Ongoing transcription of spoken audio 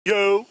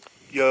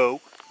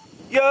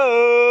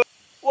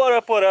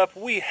up,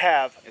 we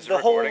have the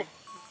whole...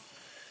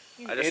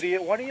 You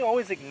idiot, why do you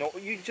always ignore...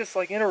 You just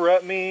like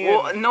interrupt me.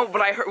 Well, no,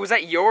 but I heard... Was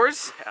that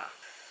yours? Yeah.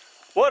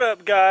 What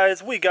up,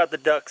 guys? We got the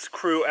DUX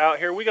crew out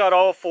here. We got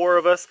all 4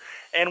 of us,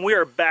 and we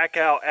are back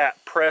out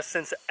at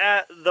Preston's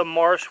at the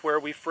marsh where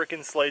we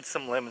freaking slayed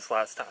some lemons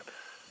last time.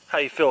 How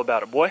you feel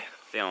about it, boy?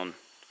 Feeling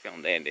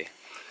dandy.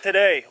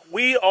 Today,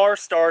 we are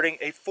starting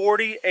a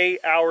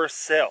 48-hour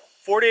sale.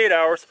 48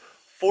 hours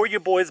for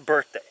your boy's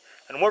birthday.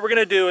 And what we're going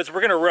to do is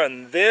we're going to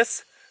run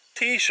this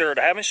t-shirt.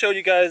 I haven't showed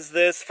you guys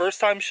this. First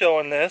time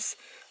showing this.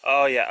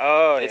 Oh, yeah.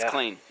 Oh, yeah. It's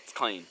clean. It's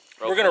clean.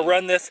 We're going to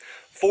run this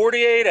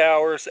 48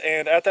 hours,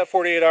 and at that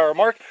 48-hour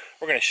mark,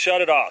 we're going to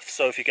shut it off.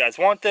 So if you guys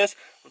want this,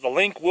 the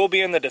link will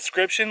be in the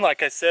description.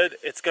 Like I said,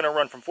 it's going to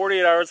run from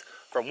 48 hours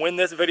from when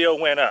this video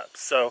went up.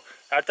 So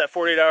at that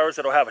 48 hours,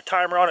 it'll have a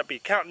timer on it, be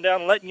counting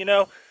down, letting you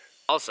know.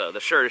 Also, the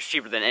shirt is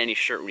cheaper than any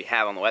shirt we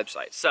have on the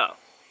website, so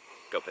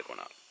go pick one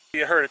up.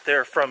 You heard it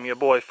there from your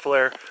boy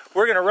Flair.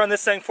 We're going to run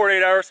this thing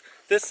 48 hours.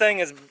 This thing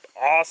is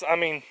awesome. I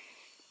mean,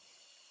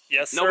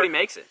 yes, sir. Nobody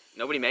makes it.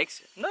 Nobody makes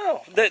it.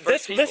 No,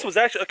 this was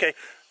actually, okay.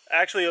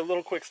 Actually, a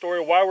little quick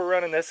story why we're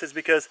running this is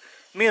because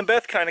me and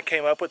Beth kind of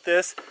came up with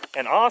this,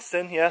 and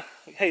Austin, yeah,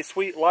 hey,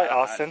 sweet light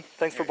Austin,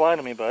 thanks for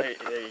blinding me, bud. Hey,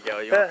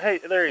 there you go. Hey,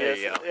 there he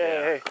is. Yeah,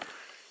 hey.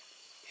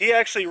 He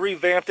actually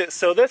revamped it,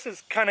 so this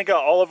has kind of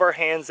got all of our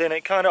hands in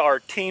it, kind of our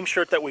team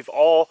shirt that we've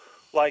all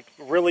like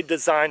really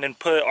designed and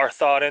put our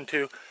thought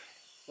into,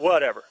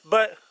 whatever.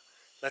 But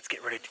let's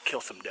get ready to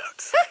kill some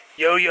ducks.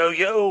 Yo, yo,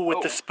 yo,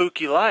 with the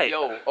spooky light.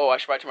 Yo, oh, I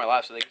should probably turn my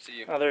left so they can see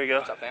you. Oh, there you go.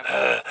 What's up,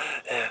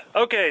 fam?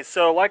 Okay,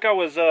 so like I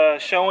was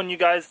showing you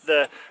guys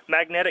the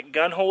magnetic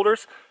gun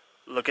holders,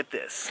 look at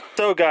this.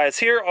 So guys,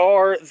 here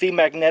are the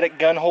magnetic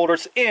gun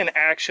holders in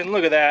action.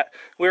 Look at that.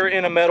 We're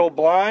in a metal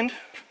blind.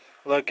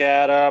 Look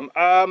at them.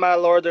 Oh my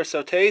lord, they're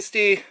so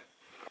tasty.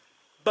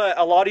 But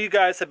a lot of you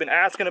guys have been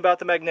asking about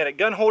the magnetic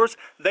gun holders.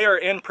 They are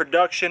in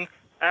production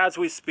as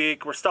we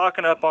speak. We're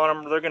stocking up on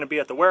them. They're going to be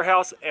at the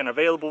warehouse and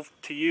available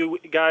to you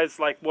guys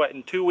like what,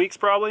 in 2 weeks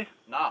probably?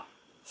 Nah,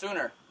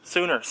 sooner.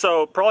 Sooner.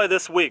 So probably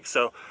this week.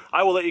 So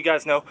I will let you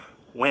guys know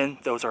when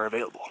those are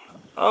available.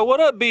 What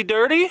up, B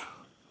Dirty?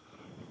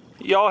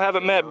 Y'all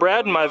haven't met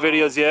Brad in my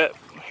videos yet.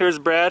 Here's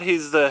Brad.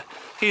 He's the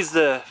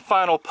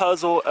final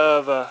puzzle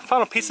of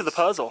final piece of the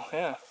puzzle.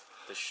 Yeah.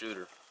 The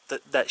shooter.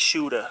 That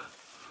shooter.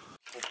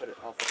 We'll put it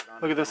on.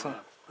 Look at this one.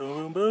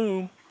 Boom, boom,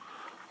 boom.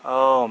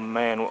 Oh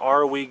man,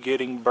 are we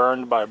getting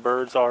burned by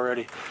birds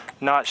already?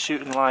 Not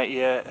shooting light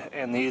yet,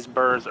 and these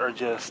birds are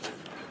just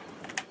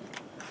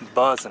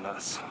buzzing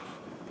us.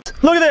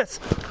 Look at this!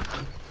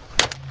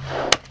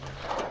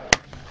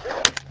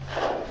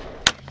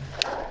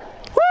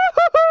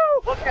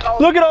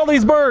 Look at all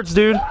these birds,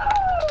 dude.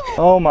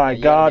 Oh my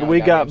god, we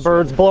got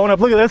birds blowing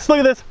up. Look at this, look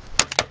at this.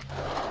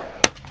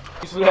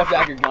 You still have to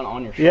have your gun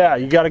on your shoulder. Yeah,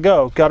 you gotta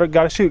go.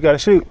 Gotta shoot, gotta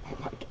shoot. Oh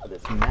my god,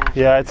 that's massive.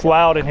 Yeah, it's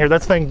loud in here.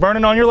 That thing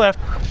burning on your left.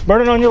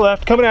 Burning on your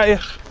left, coming at you.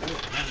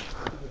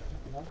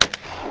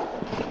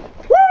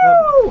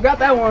 Woo! Got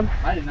that one.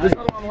 There's another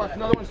one on the left.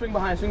 Another one, swing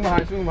behind, swing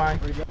behind, swing behind.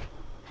 Where you go?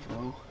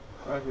 Oh,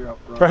 right here up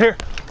front. Right here.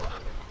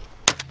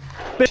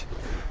 Bitch.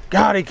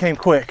 God, he came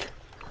quick.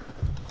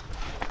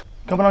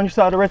 Coming on your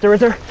side, right there, right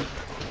there.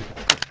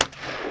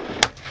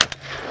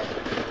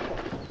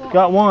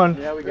 Got one.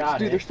 Yeah, we got it.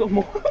 Dude, there's still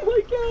more. Oh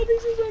my god,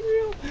 this is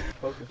unreal.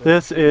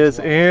 This is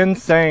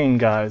insane,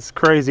 guys.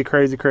 Crazy,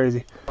 crazy,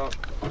 crazy.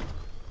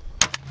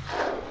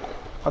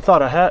 I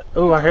thought I had.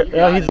 Oh, I heard.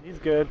 Yeah, he's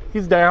good.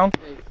 He's down.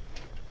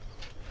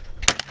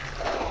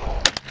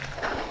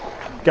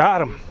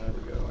 Got him. There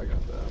we go. I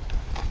got that.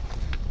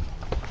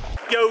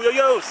 Yo, yo,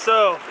 yo.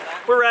 So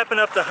we're wrapping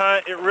up the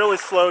hunt. It really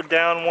slowed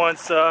down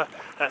once that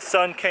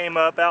sun came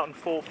up out in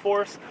full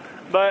force.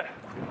 But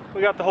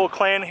we got the whole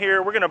clan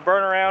here. We're gonna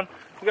burn around.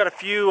 We got a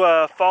few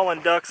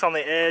fallen ducks on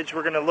the edge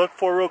we're gonna look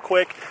for real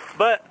quick,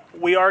 but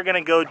we are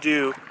gonna go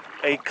do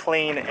a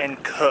clean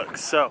and cook.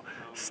 So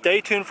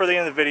stay tuned for the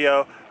end of the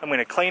video. I'm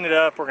gonna clean it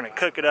up, we're gonna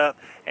cook it up,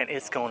 and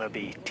it's gonna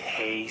be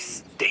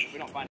tasty.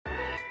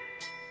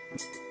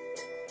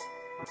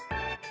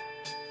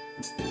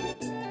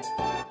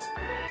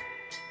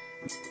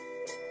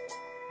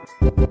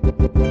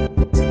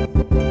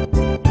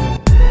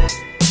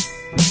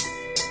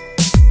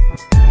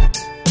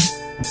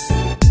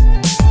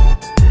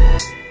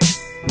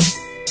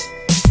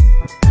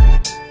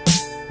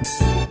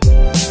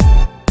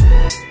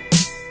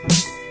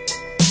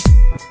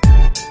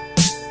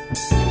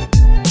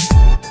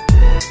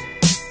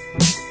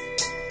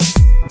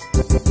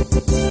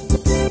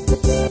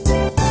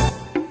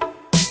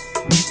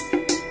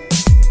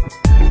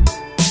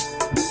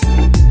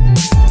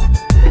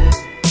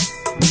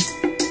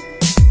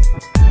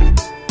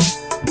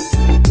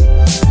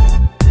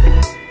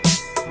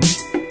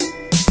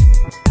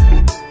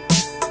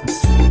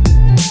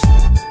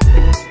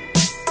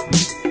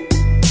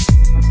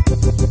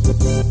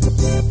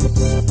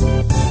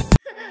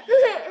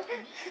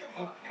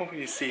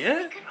 You see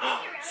it?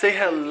 Say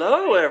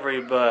hello,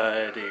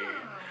 everybody.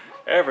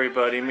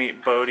 Everybody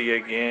meet Bodie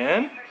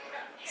again.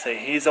 Say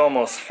he's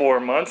almost 4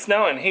 months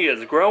now and he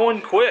is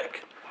growing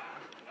quick.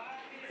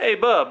 Hey,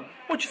 Bub,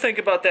 what you think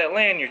about that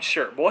lanyard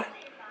shirt, boy?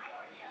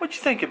 What you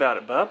think about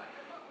it, Bub?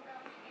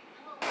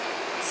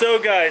 So,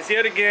 guys,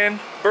 yet again,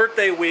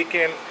 birthday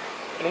weekend,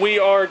 and we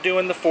are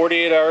doing the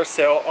 48-hour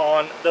sale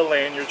on the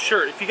lanyard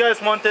shirt. If you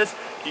guys want this,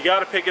 you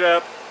got to pick it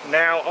up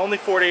now. Only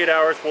 48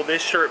 hours will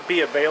this shirt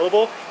be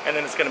available, and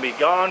then it's going to be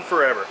gone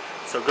forever.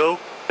 So go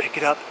pick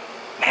it up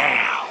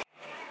now.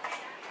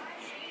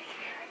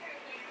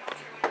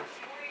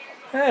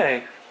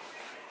 Hey,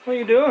 what are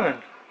you doing?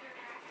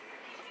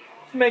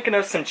 Making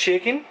us some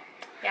chicken?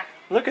 Yeah.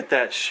 Look at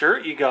that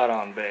shirt you got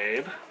on,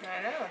 babe.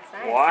 I know, it's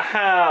nice.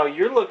 Wow,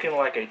 you're looking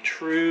like a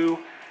true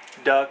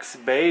DUX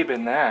babe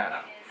in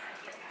that.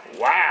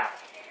 Wow.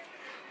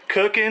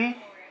 Cooking?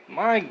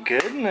 My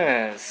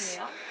goodness.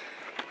 Yeah.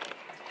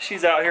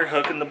 She's out here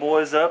hooking the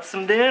boys up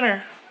some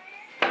dinner.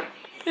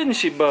 Isn't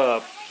she,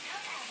 Bub?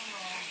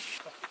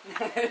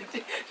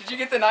 Did you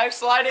get the knife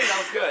sliding? That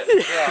was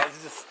good. Yeah,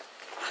 it's just...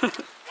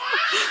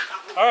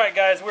 Alright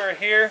guys, we're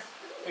here.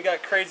 We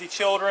got crazy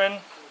children.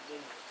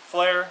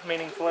 Flair,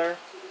 meaning Flair,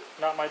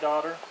 not my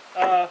daughter.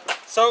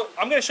 So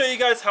I'm going to show you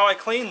guys how I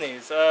clean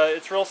these.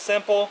 It's real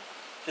simple.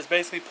 Just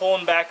basically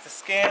pulling back the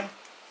skin,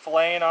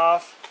 filleting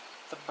off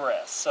the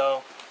breast.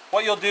 So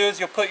what you'll do is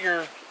you'll put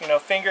your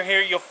finger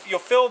here. You'll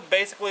feel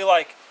basically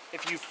like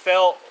if you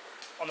felt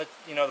on the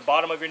the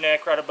bottom of your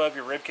neck, right above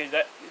your rib cage.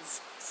 That is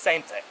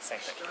same thing.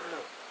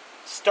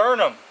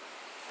 Sternum.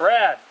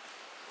 Brad.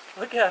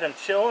 Look at him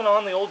chilling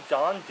on the old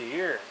John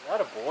Deere.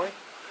 What a boy.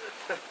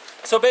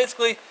 So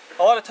basically,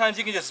 a lot of times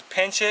you can just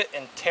pinch it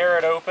and tear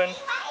it open,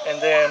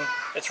 and then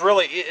it's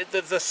really,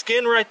 the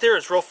skin right there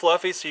is real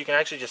fluffy, so you can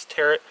actually just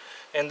tear it.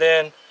 And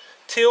then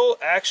teal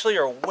actually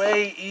are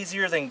way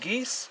easier than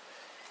geese.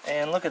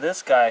 And look at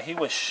this guy, he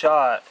was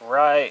shot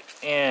right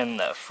in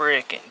the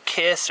freaking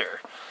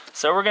kisser.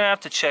 So we're gonna have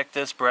to check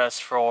this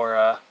breast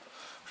for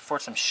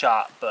some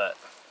shot, but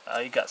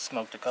he got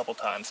smoked a couple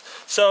times.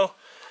 So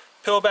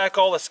peel back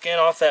all the skin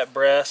off that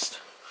breast.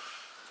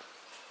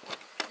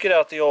 Get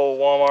out the old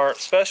Walmart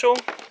special,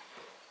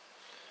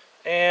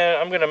 and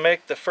I'm going to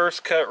make the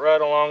first cut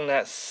right along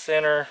that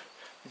center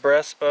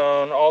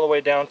breastbone all the way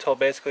down till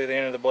basically the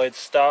end of the blade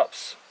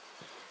stops,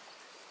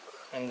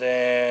 and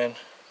then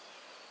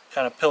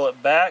kind of peel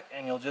it back,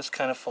 and you'll just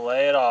kind of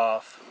fillet it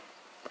off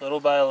little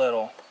by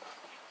little.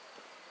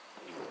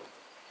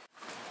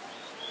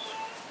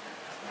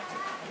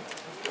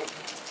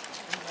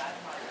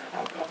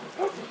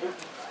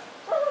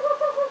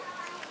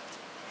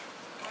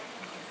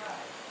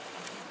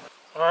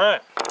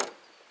 Alright,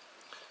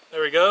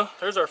 there we go.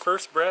 There's our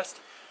first breast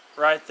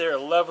right there.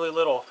 Lovely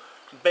little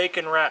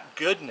bacon wrap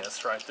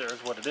goodness right there is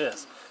what it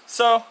is.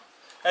 So,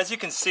 as you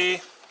can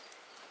see,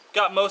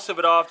 got most of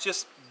it off,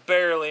 just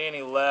barely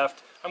any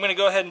left. I'm going to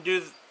go ahead and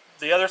do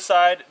the other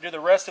side, do the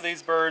rest of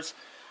these birds,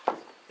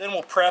 then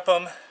we'll prep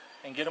them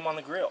and get them on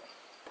the grill.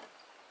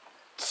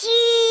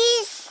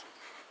 Cheese!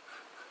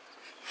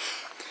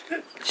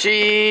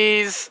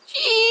 Cheese!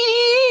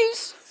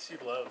 Cheese! She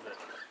loves it.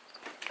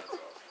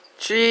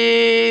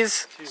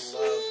 Cheese! She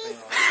loves being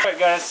on. Alright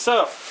guys,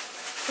 so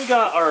we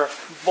got our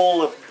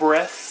bowl of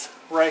breasts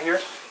right here.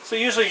 So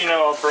usually,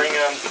 I'll bring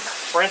them,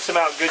 rinse them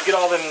out good, get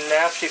all them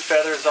nasty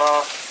feathers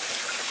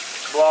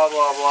off, blah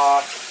blah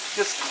blah.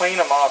 Just clean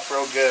them off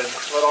real good.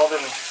 Let all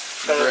them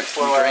feathers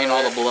flow out. Drain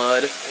all the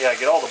blood. Yeah,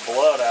 get all the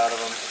blood out of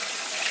them.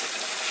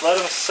 Let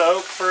them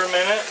soak for a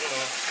minute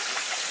and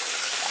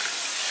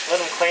let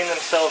them clean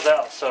themselves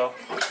out. So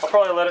I'll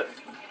probably let it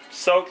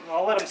soak.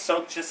 I'll let them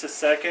soak just a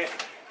second.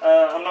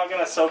 I'm not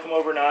going to soak them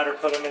overnight or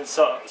put them in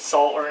salt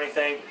or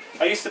anything.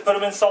 I used to put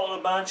them in salt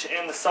a bunch,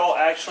 and the salt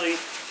actually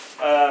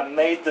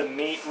made the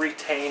meat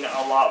retain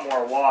a lot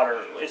more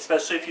water,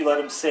 especially if you let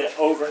them sit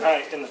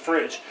overnight in the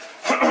fridge.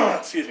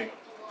 Excuse me.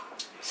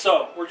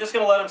 So we're just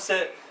going to let them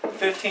sit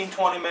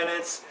 15-20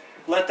 minutes,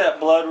 let that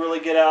blood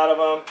really get out of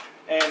them,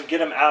 and get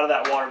them out of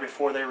that water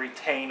before they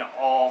retain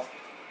all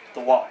the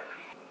water.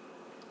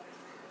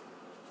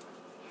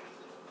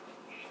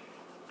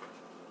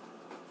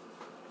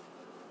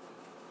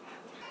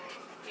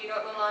 Do you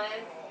know what Mulan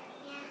is?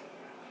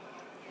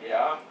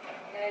 Yeah,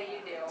 Yeah, you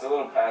do. it's a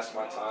little past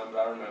my time, but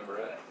I remember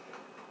it.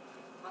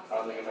 I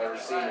don't think I've ever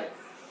seen it.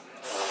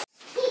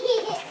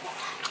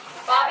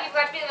 Bob, you've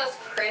got to be the most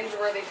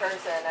cringe-worthy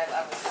person I've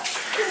ever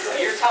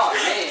met. You're telling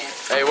me.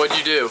 Hey, what'd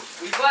you do?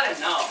 We've got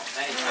to know.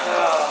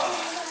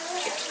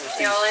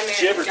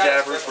 Jibber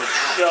jabbers would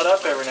shut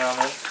up every now and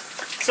then.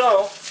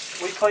 So,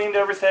 we cleaned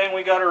everything,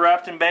 we got her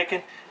wrapped in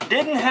bacon.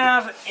 Didn't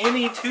have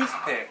any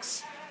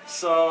toothpicks,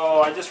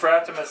 so I just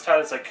wrapped them as tight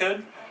as I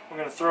could. We're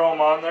going to throw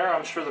them on there.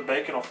 I'm sure the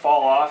bacon will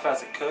fall off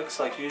as it cooks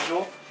like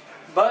usual.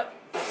 But,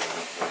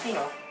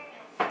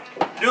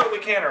 do what we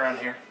can around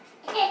here.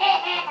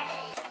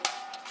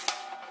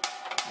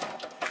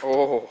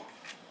 Oh.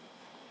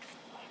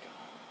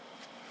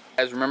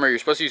 Guys, remember, you're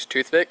supposed to use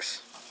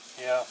toothpicks?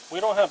 Yeah, we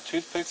don't have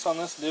toothpicks on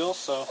this deal,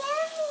 so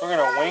we're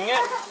going to wing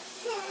it.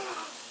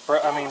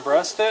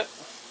 Breast it.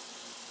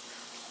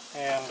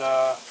 And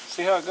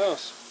see how it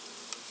goes.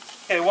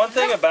 Okay, one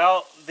thing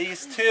about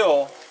these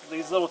teal,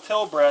 these little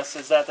till breasts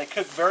is that they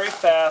cook very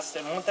fast,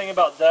 and one thing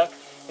about duck,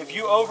 if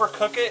you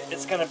overcook it,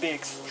 it's going to be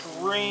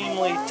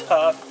extremely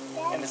tough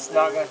and it's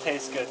not going to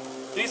taste good.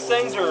 These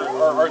things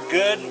are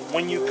good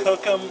when you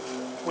cook them,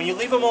 when you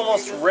leave them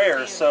almost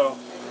rare, so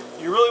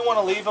you really want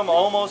to leave them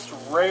almost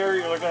rare.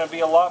 They're going to be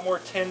a lot more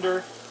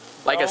tender.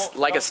 Like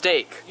a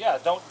steak. Yeah,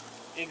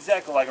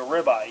 exactly like a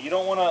ribeye. You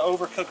don't want to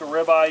overcook a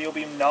ribeye. You'll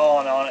be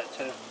gnawing on it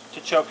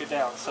to choke it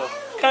down. So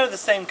kind of the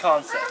same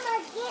concept.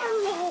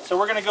 So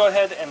we're going to go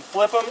ahead and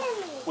flip them.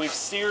 We've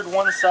seared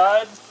one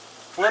side.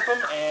 Flip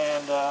them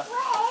and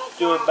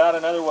do about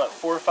another, what,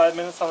 4 or 5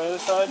 minutes on the other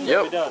side, and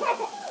you'll be done.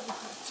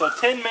 So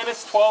 10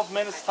 minutes, 12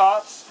 minutes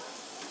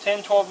tops,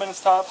 10, 12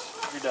 minutes tops,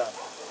 you're done.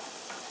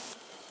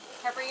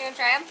 Harper, you gonna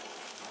try them?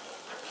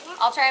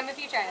 I'll try them if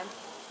you try them.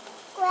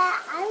 Well,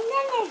 I'm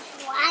gonna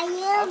try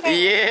them.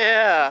 Okay.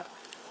 Yeah.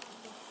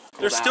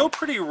 They're still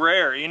pretty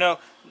rare, you know.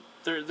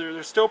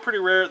 They're still pretty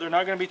rare. They're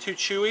not going to be too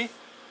chewy.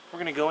 We're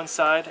going to go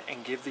inside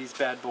and give these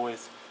bad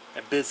boys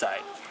a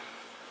bizite.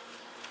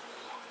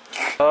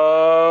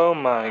 Oh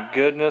my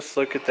goodness,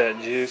 look at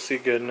that juicy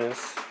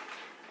goodness.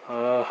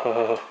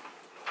 Oh.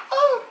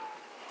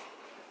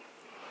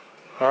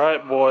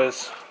 Alright,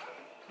 boys.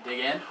 Dig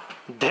in.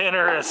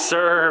 Dinner is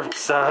served,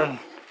 son.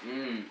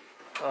 Mmm.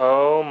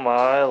 Oh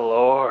my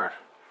lord.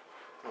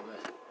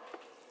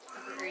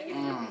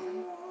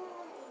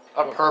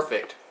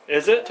 Perfect.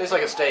 Is it? Tastes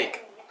like a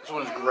steak. This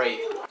one is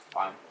great.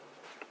 Fine.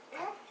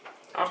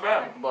 Not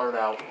bad. Blur it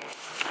out.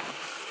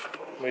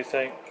 What do you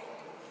think?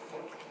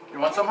 You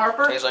want some,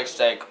 Harper? Tastes like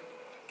steak.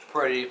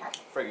 Pretty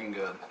freaking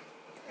good.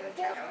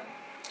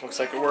 Looks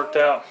like it worked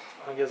out.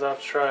 I guess I'll have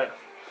to try it.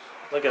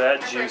 Look at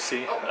that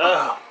juicy.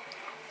 Oh.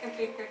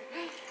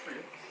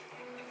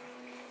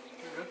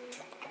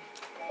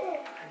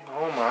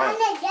 Oh my.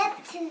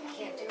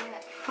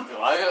 You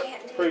like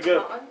it? Pretty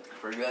good.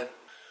 Pretty good.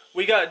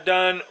 We got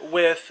done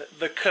with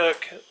the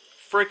cook.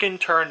 Freaking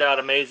turned out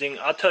amazing.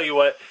 I'll tell you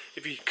what,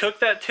 if you cook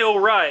that till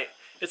right,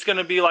 it's going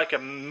to be like a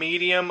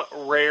medium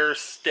rare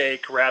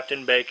steak wrapped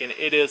in bacon.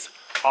 It is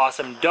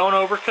awesome. Don't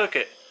overcook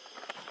it.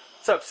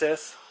 What's up,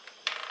 sis?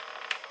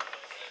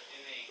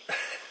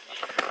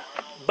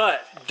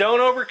 But don't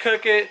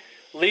overcook it.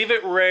 Leave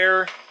it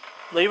rare.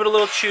 Leave it a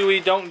little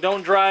chewy.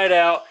 Don't dry it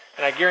out.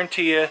 And I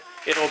guarantee you,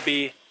 it'll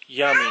be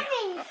yummy.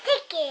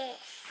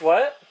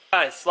 What?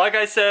 Guys, like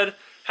I said,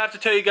 have to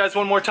tell you guys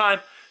one more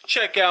time.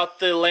 Check out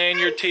the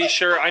lanyard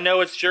t-shirt. I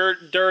know it's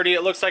dirty.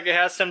 It looks like it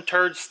has some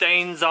turd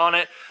stains on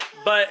it.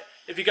 But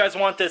if you guys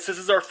want this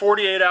is our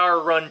 48-hour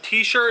run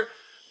t-shirt.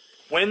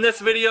 When this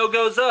video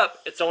goes up,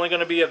 it's only going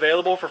to be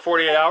available for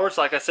 48 hours.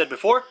 Like I said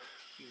before,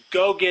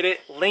 go get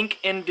it. Link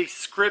in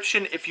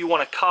description if you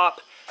want to cop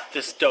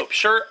this dope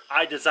shirt.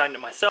 I designed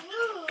it myself.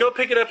 Go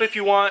pick it up if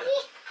you want.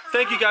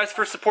 Thank you guys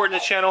for supporting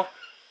the channel.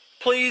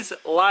 Please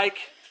like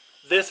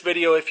this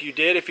video if you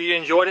did. If you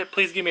enjoyed it,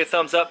 please give me a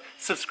thumbs up.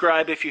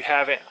 Subscribe if you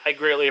haven't. I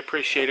greatly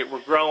appreciate it.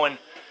 We're growing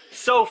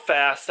so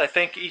fast. I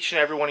thank each and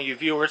every one of you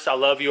viewers. I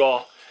love you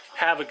all.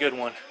 Have a good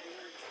one.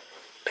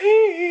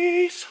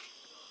 Peace.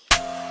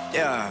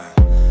 Yeah.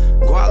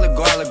 Guala,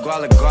 guala,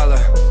 guala, guala.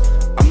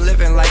 I'm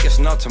living like it's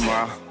no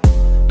tomorrow.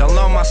 Don't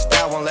loan my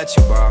style, won't let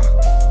you borrow.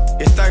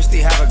 You're thirsty,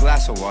 have a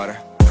glass of water.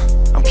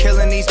 I'm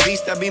killing these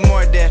beasts, there'll be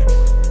more dead.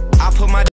 I put my